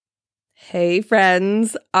Hey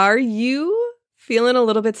friends, are you feeling a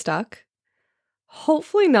little bit stuck?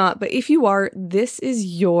 Hopefully not, but if you are, this is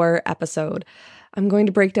your episode. I'm going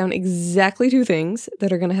to break down exactly two things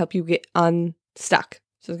that are going to help you get unstuck.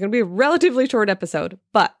 So it's going to be a relatively short episode,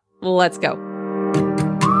 but let's go.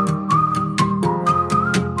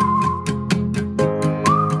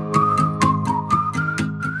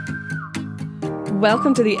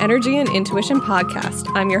 Welcome to the Energy and Intuition Podcast.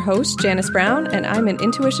 I'm your host, Janice Brown, and I'm an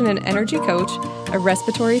intuition and energy coach, a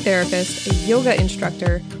respiratory therapist, a yoga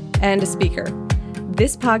instructor, and a speaker.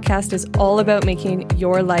 This podcast is all about making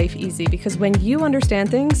your life easy because when you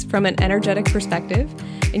understand things from an energetic perspective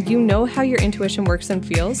and you know how your intuition works and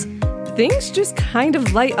feels, things just kind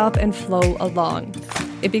of light up and flow along.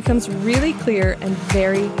 It becomes really clear and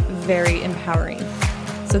very, very empowering.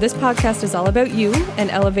 So this podcast is all about you and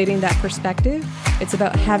elevating that perspective. It's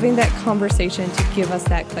about having that conversation to give us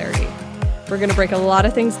that clarity. We're going to break a lot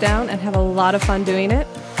of things down and have a lot of fun doing it.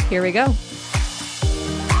 Here we go.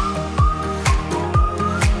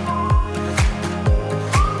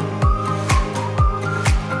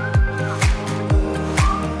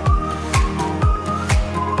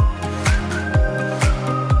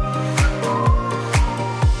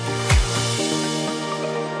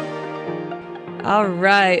 All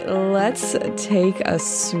right, let's take a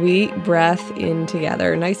sweet breath in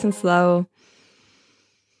together, nice and slow.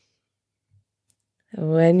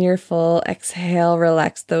 When you're full, exhale,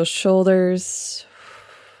 relax those shoulders.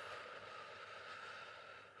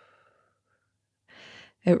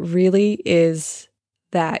 It really is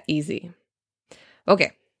that easy.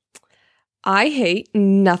 Okay, I hate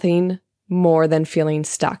nothing more than feeling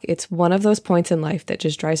stuck. It's one of those points in life that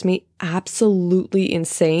just drives me absolutely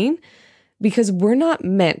insane. Because we're not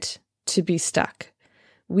meant to be stuck.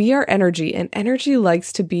 We are energy, and energy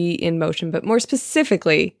likes to be in motion. But more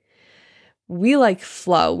specifically, we like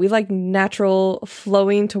flow. We like natural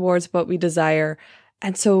flowing towards what we desire.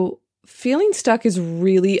 And so feeling stuck is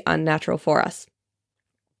really unnatural for us.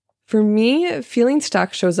 For me, feeling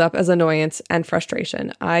stuck shows up as annoyance and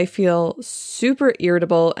frustration. I feel super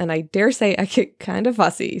irritable, and I dare say I get kind of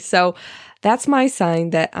fussy. So that's my sign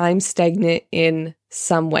that I'm stagnant in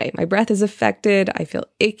some way. My breath is affected. I feel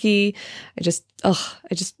icky. I just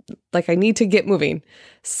like I need to get moving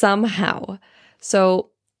somehow.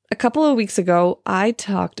 So a couple of weeks ago, I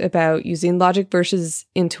talked about using logic versus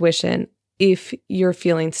intuition if you're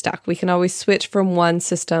feeling stuck. We can always switch from one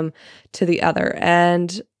system to the other.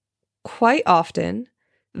 And quite often,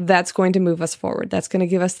 that's going to move us forward. That's going to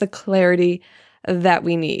give us the clarity that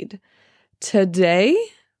we need. Today,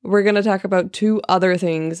 we're going to talk about two other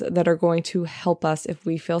things that are going to help us if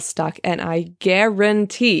we feel stuck, and I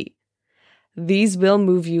guarantee these will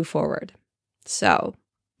move you forward. So,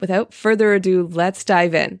 without further ado, let's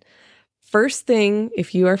dive in. First thing,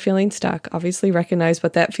 if you are feeling stuck, obviously recognize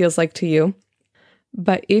what that feels like to you.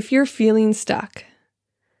 But if you're feeling stuck,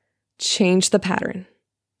 change the pattern.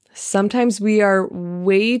 Sometimes we are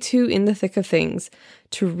way too in the thick of things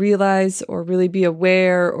to realize or really be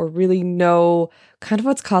aware or really know kind of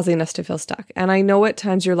what's causing us to feel stuck. And I know at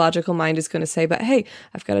times your logical mind is going to say, but hey,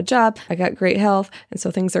 I've got a job, I got great health, and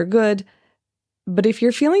so things are good. But if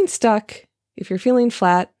you're feeling stuck, if you're feeling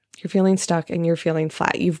flat, you're feeling stuck and you're feeling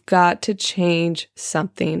flat, you've got to change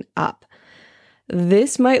something up.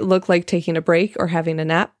 This might look like taking a break or having a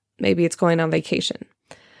nap. Maybe it's going on vacation.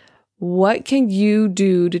 What can you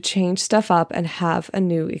do to change stuff up and have a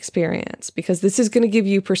new experience? Because this is going to give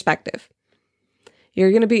you perspective. You're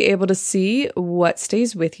going to be able to see what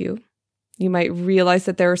stays with you. You might realize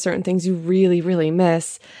that there are certain things you really, really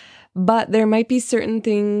miss, but there might be certain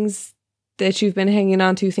things that you've been hanging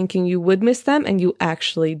on to thinking you would miss them and you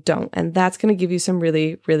actually don't. And that's going to give you some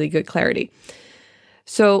really, really good clarity.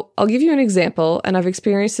 So I'll give you an example, and I've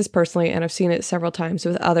experienced this personally, and I've seen it several times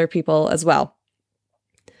with other people as well.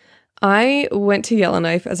 I went to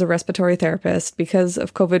Yellowknife as a respiratory therapist because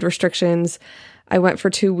of COVID restrictions. I went for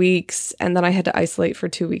 2 weeks and then I had to isolate for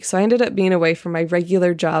 2 weeks. So I ended up being away from my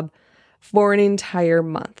regular job for an entire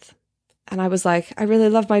month. And I was like, I really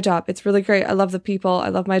love my job. It's really great. I love the people. I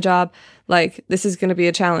love my job. Like, this is going to be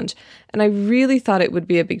a challenge. And I really thought it would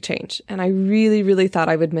be a big change. And I really, really thought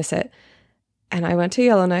I would miss it. And I went to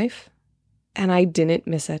Yellowknife and I didn't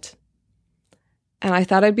miss it. And I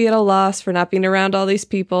thought I'd be at a loss for not being around all these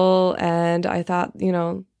people. And I thought,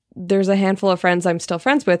 there's a handful of friends I'm still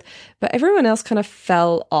friends with, but everyone else kind of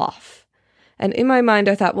fell off. And in my mind,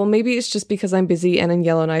 I thought, well, maybe it's just because I'm busy and in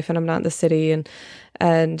Yellowknife and I'm not in the city.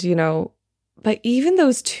 But even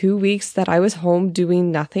those 2 weeks that I was home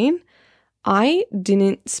doing nothing, I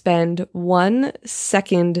didn't spend 1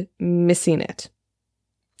 second missing it.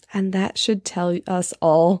 And that should tell us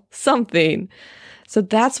all something. So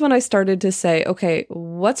that's when I started to say, okay,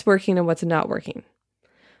 what's working and what's not working?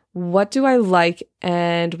 What do I like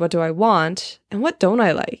and what do I want? And what don't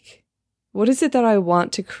I like? What is it that I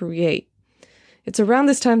want to create? It's around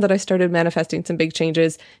this time that I started manifesting some big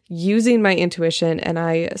changes using my intuition, and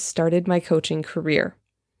I started my coaching career.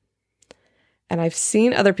 And I've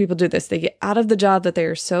seen other people do this. They get out of the job that they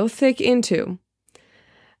are so thick into,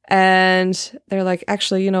 and they're like,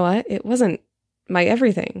 actually, you know what? It wasn't my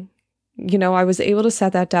everything. I was able to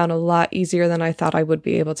set that down a lot easier than I thought I would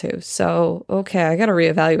be able to. So, okay, I got to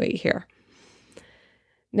reevaluate here.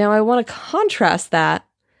 Now, I want to contrast that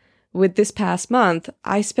with this past month.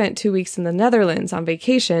 I spent 2 weeks in the Netherlands on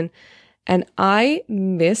vacation, and I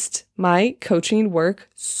missed my coaching work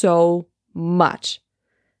so much.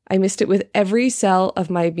 I missed it with every cell of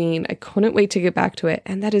my being. I couldn't wait to get back to it.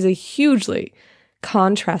 And that is a hugely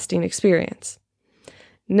contrasting experience.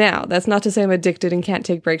 Now, that's not to say I'm addicted and can't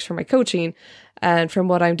take breaks from my coaching and from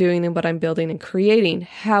what I'm doing and what I'm building and creating.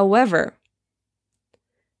 However,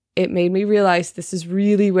 it made me realize this is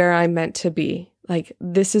really where I'm meant to be. Like,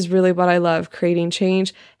 this is really what I love, creating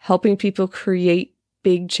change, helping people create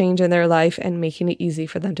big change in their life and making it easy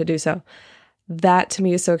for them to do so. That to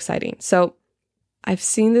me is so exciting. So I've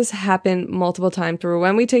seen this happen multiple times where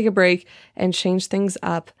when we take a break and change things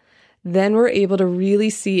up, then we're able to really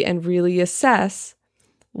see and really assess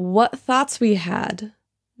what thoughts we had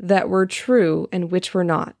that were true and which were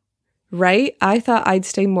not, right? I thought I'd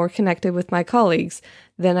stay more connected with my colleagues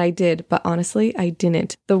than I did, but honestly, I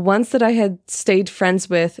didn't. The ones that I had stayed friends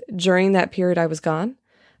with during that period I was gone,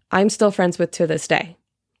 I'm still friends with to this day.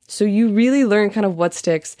 So you really learn kind of what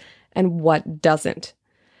sticks and what doesn't.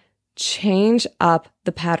 Change up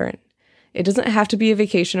the pattern. It doesn't have to be a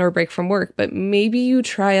vacation or a break from work, but maybe you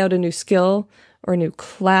try out a new skill or a new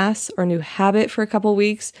class or a new habit for a couple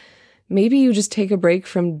weeks. Maybe you just take a break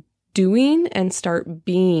from doing and start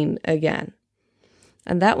being again.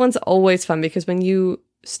 And that one's always fun because when you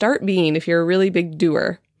start being, if you're a really big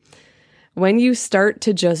doer, when you start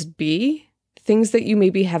to just be, things that you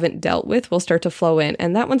maybe haven't dealt with will start to flow in.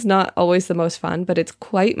 And that one's not always the most fun, but it's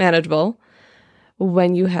quite manageable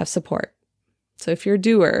when you have support. So if you're a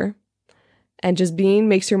doer and just being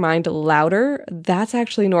makes your mind louder, that's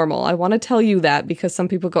actually normal. I want to tell you that because some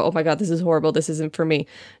people go, oh my God, this is horrible. This isn't for me.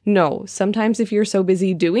 No, sometimes if you're so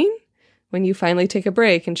busy doing, when you finally take a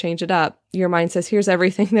break and change it up, your mind says, here's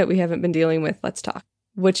everything that we haven't been dealing with. Let's talk.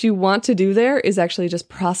 What you want to do there is actually just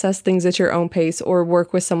process things at your own pace or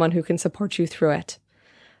work with someone who can support you through it.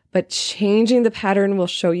 But changing the pattern will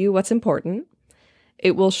show you what's important.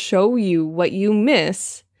 It will show you what you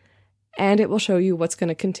miss, and it will show you what's going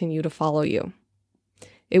to continue to follow you.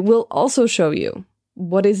 It will also show you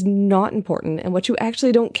what is not important and what you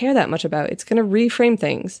actually don't care that much about. It's going to reframe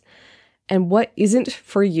things. And what isn't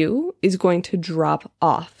for you is going to drop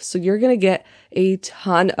off. So you're going to get a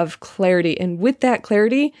ton of clarity. And with that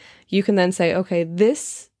clarity, you can then say, okay,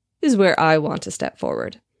 this is where I want to step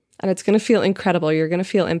forward. And it's going to feel incredible. You're going to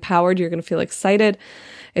feel empowered. You're going to feel excited.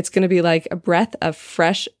 It's going to be like a breath of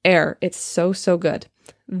fresh air. It's so, so good.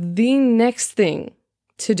 The next thing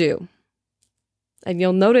to do, and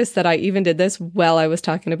you'll notice that I even did this while I was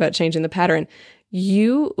talking about changing the pattern,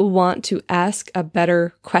 you want to ask a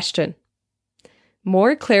better question.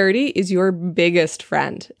 More clarity is your biggest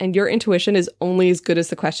friend, and your intuition is only as good as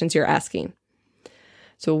the questions you're asking.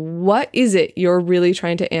 So what is it you're really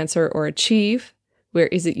trying to answer or achieve? Where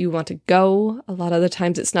is it you want to go? A lot of the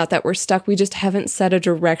times it's not that we're stuck. We just haven't set a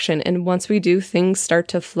direction. And once we do, things start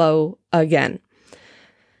to flow again.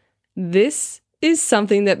 This is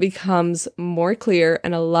something that becomes more clear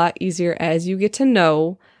and a lot easier as you get to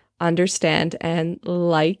know, understand, and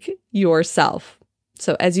like yourself.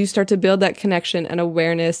 So as you start to build that connection and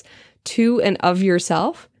awareness to and of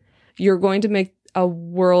yourself, you're going to make a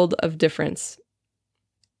world of difference.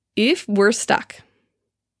 If we're stuck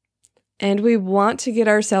and we want to get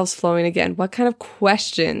ourselves flowing again, what kind of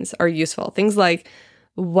questions are useful? Things like,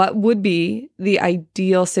 what would be the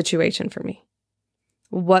ideal situation for me?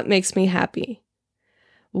 What makes me happy?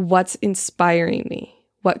 What's inspiring me?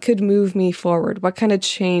 What could move me forward? What kind of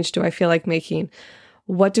change do I feel like making?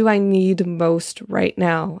 What do I need most right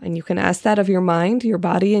now? And you can ask that of your mind, your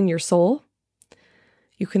body, and your soul.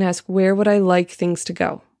 You can ask, where would I like things to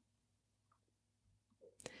go?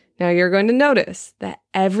 Now you're going to notice that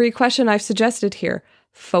every question I've suggested here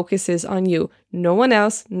focuses on you. No one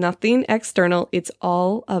else, nothing external. It's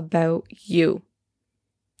all about you.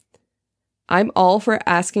 I'm all for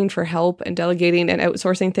asking for help and delegating and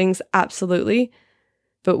outsourcing things, absolutely.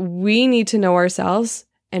 But we need to know ourselves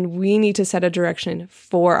and we need to set a direction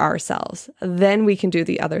for ourselves. Then we can do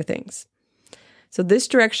the other things. So this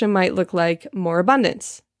direction might look like more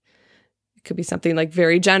abundance. It could be something like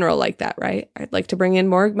very general like that, right? I'd like to bring in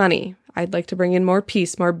more money. I'd like to bring in more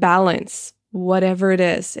peace, more balance, whatever it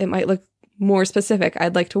is. It might look more specific.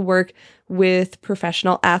 I'd like to work with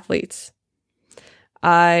professional athletes.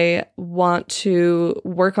 I want to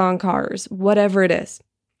work on cars, whatever it is.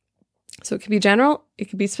 So it could be general, it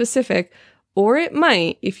could be specific, or it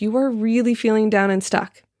might, if you are really feeling down and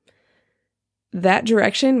stuck, that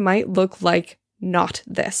direction might look like not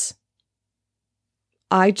this.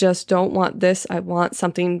 I just don't want this. I want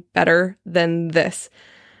something better than this.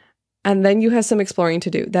 And then you have some exploring to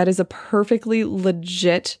do. That is a perfectly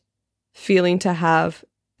legit feeling to have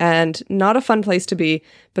and not a fun place to be.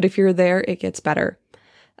 But if you're there, it gets better.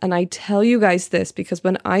 And I tell you guys this because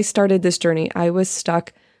when I started this journey, I was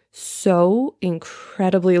stuck so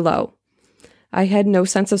incredibly low. I had no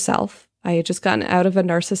sense of self. I had just gotten out of a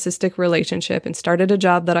narcissistic relationship and started a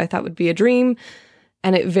job that I thought would be a dream.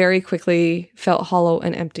 And it very quickly felt hollow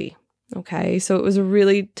and empty. Okay, so it was a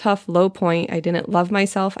really tough low point. I didn't love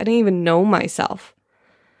myself. I didn't even know myself.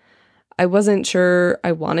 I wasn't sure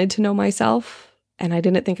I wanted to know myself. And I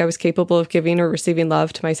didn't think I was capable of giving or receiving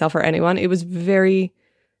love to myself or anyone. It was very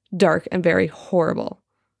dark and very horrible.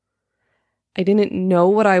 I didn't know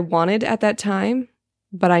what I wanted at that time,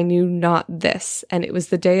 but I knew not this. And it was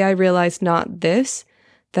the day I realized not this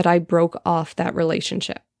that I broke off that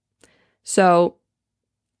relationship. So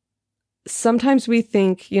sometimes we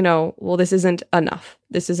think, well, this isn't enough.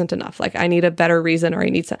 This isn't enough. Like I need a better reason or I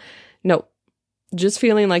need some. No, just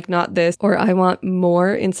feeling like not this or I want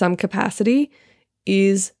more in some capacity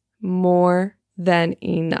is more than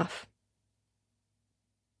enough.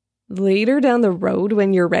 Later down the road,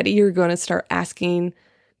 when you're ready, you're going to start asking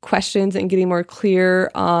questions and getting more clear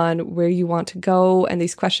on where you want to go. And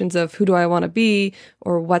these questions of who do I want to be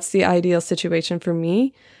or what's the ideal situation for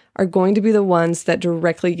me are going to be the ones that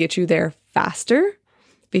directly get you there faster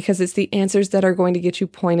because it's the answers that are going to get you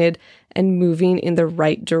pointed and moving in the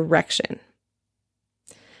right direction.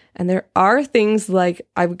 And there are things like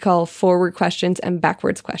I would call forward questions and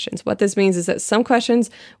backwards questions. What this means is that some questions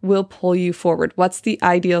will pull you forward. What's the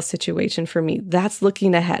ideal situation for me? That's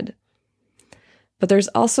looking ahead. But there's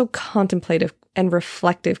also contemplative and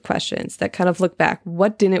reflective questions that kind of look back.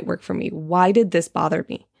 What didn't work for me? Why did this bother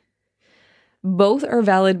me? Both are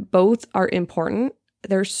valid. Both are important.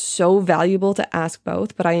 They're so valuable to ask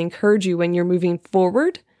both. But I encourage you when you're moving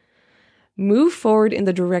forward, move forward in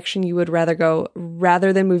the direction you would rather go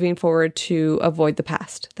rather than moving forward to avoid the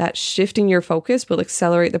past. That shifting your focus will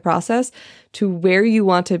accelerate the process to where you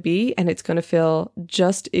want to be. And it's going to feel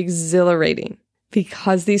just exhilarating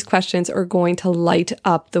because these questions are going to light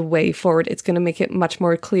up the way forward. It's going to make it much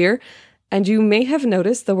more clear. And you may have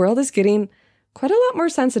noticed the world is getting quite a lot more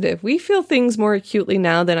sensitive. We feel things more acutely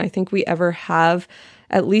now than I think we ever have,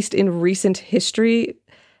 at least in recent history.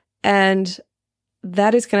 And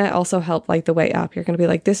that is going to also help light the way up. You're going to be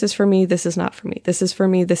like, this is for me. This is not for me. This is for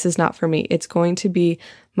me. This is not for me. It's going to be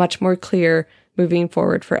much more clear moving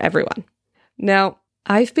forward for everyone. Now,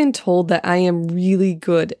 I've been told that I am really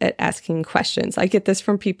good at asking questions. I get this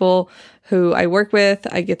from people who I work with.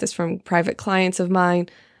 I get this from private clients of mine.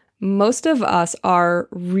 Most of us are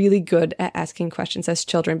really good at asking questions as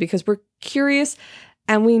children because we're curious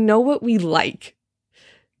and we know what we like.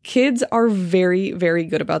 Kids are very, very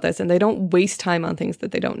good about this and they don't waste time on things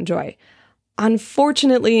that they don't enjoy.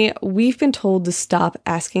 Unfortunately, we've been told to stop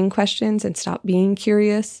asking questions and stop being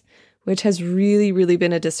curious, which has really, really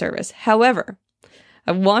been a disservice. However,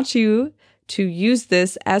 I want you to use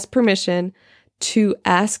this as permission to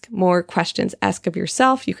ask more questions. Ask of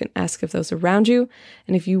yourself. You can ask of those around you.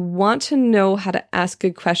 And if you want to know how to ask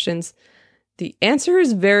good questions, the answer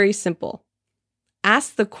is very simple.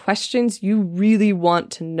 Ask the questions you really want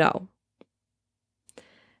to know.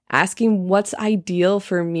 Asking what's ideal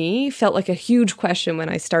for me felt like a huge question when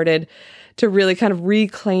I started to really kind of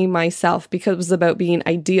reclaim myself because it was about being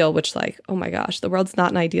ideal, which oh my gosh, the world's not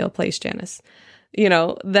an ideal place, Janice.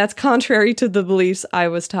 That's contrary to the beliefs I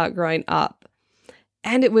was taught growing up.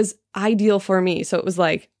 And it was ideal for me. So it was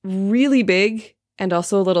really big and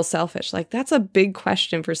also a little selfish. That's a big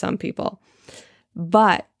question for some people.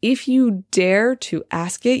 But if you dare to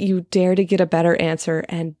ask it, you dare to get a better answer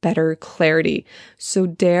and better clarity. So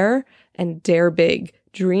dare and dare big.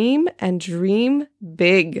 Dream and dream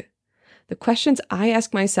big. The questions I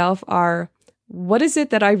ask myself are, what is it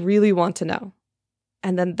that I really want to know?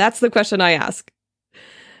 And then that's the question I ask.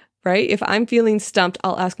 Right? If I'm feeling stumped,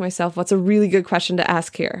 I'll ask myself, what's a really good question to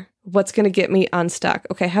ask here? What's going to get me unstuck?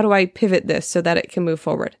 Okay, how do I pivot this so that it can move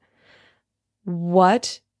forward?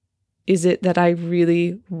 What is it that I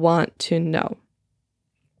really want to know?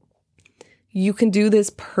 You can do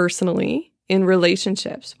this personally in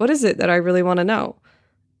relationships. What is it that I really want to know?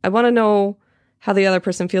 I want to know how the other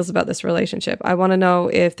person feels about this relationship. I want to know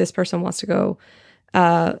if this person wants to go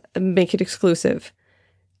make it exclusive.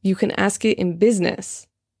 You can ask it in business.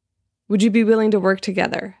 Would you be willing to work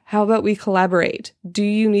together? How about we collaborate? Do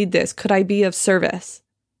you need this? Could I be of service?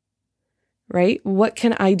 Right? What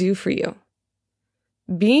can I do for you?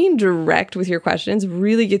 Being direct with your questions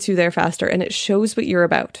really gets you there faster, and it shows what you're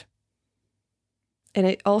about. And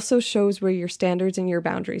it also shows where your standards and your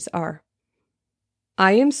boundaries are.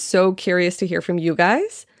 I am so curious to hear from you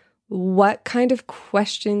guys what kind of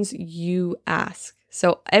questions you ask.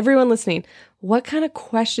 So everyone listening, what kind of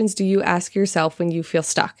questions do you ask yourself when you feel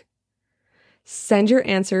stuck? Send your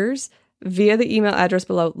answers via the email address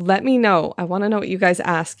below. Let me know. I want to know what you guys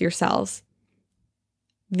ask yourselves.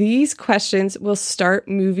 These questions will start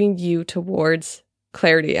moving you towards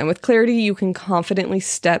clarity. And with clarity, you can confidently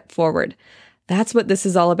step forward. That's what this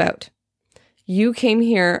is all about. You came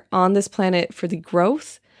here on this planet for the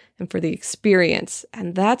growth and for the experience.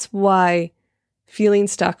 And that's why feeling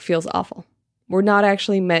stuck feels awful. We're not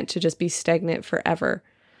actually meant to just be stagnant forever.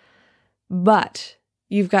 But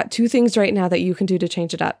you've got two things right now that you can do to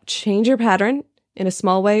change it up. Change your pattern in a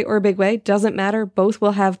small way or a big way. Doesn't matter. Both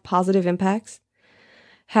will have positive impacts.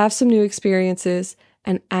 Have some new experiences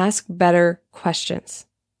and ask better questions.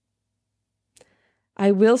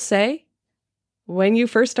 I will say, when you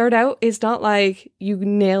first start out, it's not like you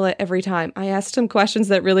nail it every time. I asked some questions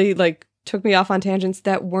that really took me off on tangents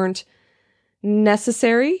that weren't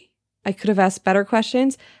necessary. I could have asked better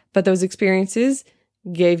questions, but those experiences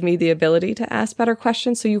gave me the ability to ask better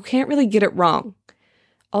questions. So you can't really get it wrong.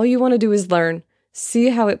 All you want to do is learn, see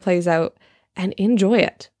how it plays out, and enjoy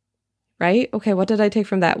it, right? Okay, what did I take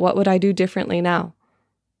from that? What would I do differently now?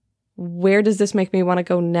 Where does this make me want to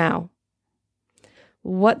go now?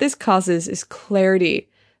 What this causes is clarity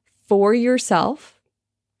for yourself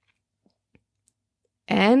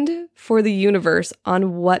and for the universe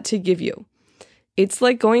on what to give you. It's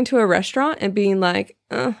like going to a restaurant and being like,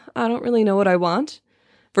 I don't really know what I want,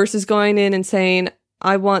 versus going in and saying,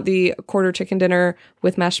 I want the quarter chicken dinner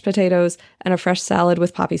with mashed potatoes and a fresh salad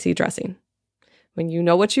with poppy seed dressing. When you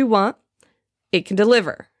know what you want, it can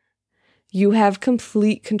deliver. You have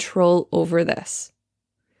complete control over this.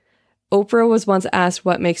 Oprah was once asked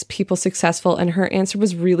what makes people successful, and her answer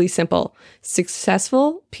was really simple.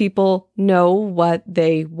 Successful people know what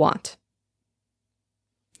they want.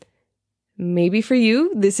 Maybe for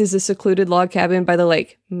you, this is a secluded log cabin by the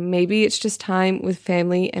lake. Maybe it's just time with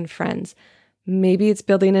family and friends. Maybe it's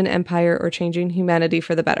building an empire or changing humanity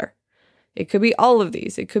for the better. It could be all of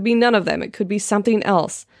these. It could be none of them. It could be something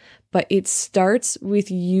else. But it starts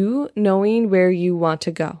with you knowing where you want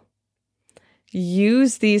to go.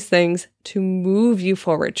 Use these things to move you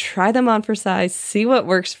forward. Try them on for size, see what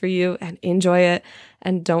works for you, and enjoy it.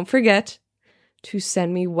 And don't forget to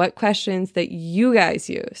send me what questions that you guys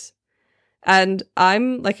use. And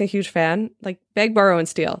I'm a huge fan, beg, borrow, and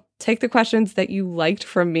steal. Take the questions that you liked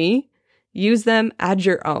from me, use them, add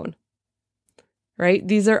your own, right?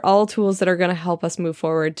 These are all tools that are going to help us move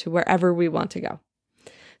forward to wherever we want to go.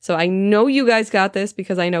 So I know you guys got this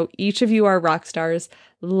because I know each of you are rock stars.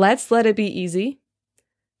 Let's let it be easy.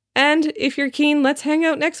 And if you're keen, let's hang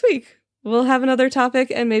out next week. We'll have another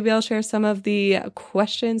topic and maybe I'll share some of the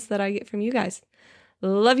questions that I get from you guys.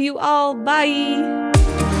 Love you all. Bye.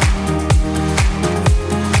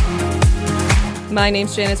 My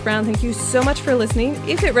name's Janice Brown. Thank you so much for listening.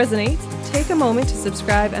 If it resonates, take a moment to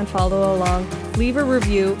subscribe and follow along, leave a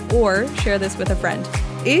review, or share this with a friend.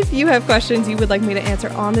 If you have questions you would like me to answer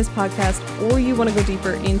on this podcast, or you want to go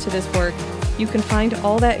deeper into this work, you can find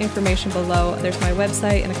all that information below. There's my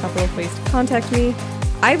website and a couple of ways to contact me.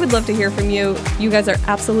 I would love to hear from you. You guys are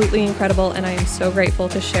absolutely incredible, and I am so grateful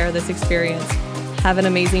to share this experience. Have an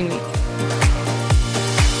amazing week.